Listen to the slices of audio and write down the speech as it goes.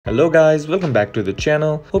Hello guys, welcome back to the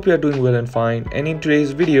channel. Hope you are doing well and fine, and in today's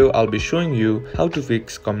video I'll be showing you how to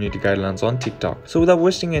fix community guidelines on TikTok. So without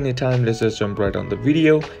wasting any time, let's just jump right on the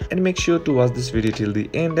video and make sure to watch this video till the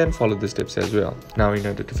end and follow the steps as well. Now in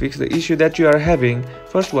order to fix the issue that you are having,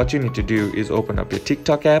 first what you need to do is open up your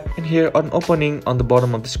TikTok app, and here on opening, on the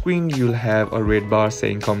bottom of the screen you'll have a red bar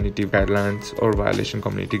saying community guidelines or violation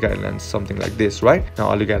community guidelines, something like this, right? Now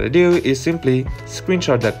all you gotta do is simply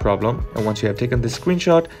screenshot that problem, and once you have taken the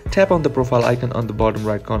screenshot, tap on the profile icon on the bottom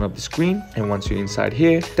right corner of the screen, and once you're inside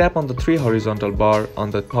here, tap on the three horizontal bar on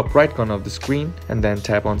the top right corner of the screen, and then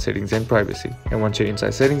tap on settings and privacy. And once you're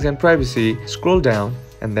inside settings and privacy, scroll down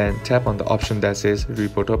and then tap on the option that says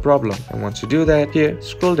report a problem. And once you do that, here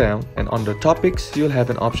scroll down, and under topics you'll have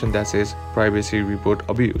an option that says privacy report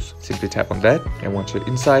abuse. Simply tap on that, and once you're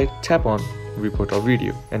inside, tap on report or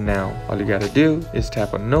video. And now all you gotta do is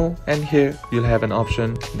tap on no, and here you'll have an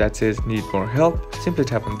option that says need more help. Simply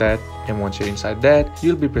tap on that, and once you're inside that,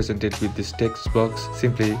 you'll be presented with this text box.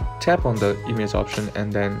 Simply tap on the image option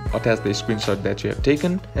and then attach the screenshot that you have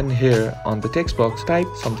taken, and here on the text box type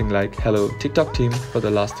something like, hello TikTok team, for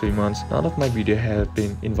the last 3 months none of my video have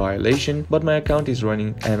been in violation, but my account is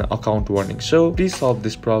running an account warning, so please solve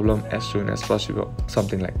this problem as soon as possible,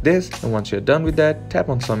 something like this. And once you're done with that, tap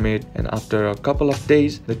on submit, and after a couple of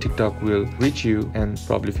days the TikTok will reach you and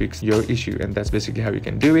probably fix your issue. And that's basically how you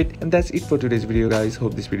can do it. And that's it for today's video guys.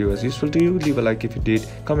 Hope this video was useful to you. Leave a like if you did,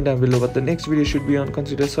 comment down below what the next video should be on,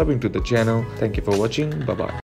 consider subbing to the channel. Thank you for watching. Bye bye.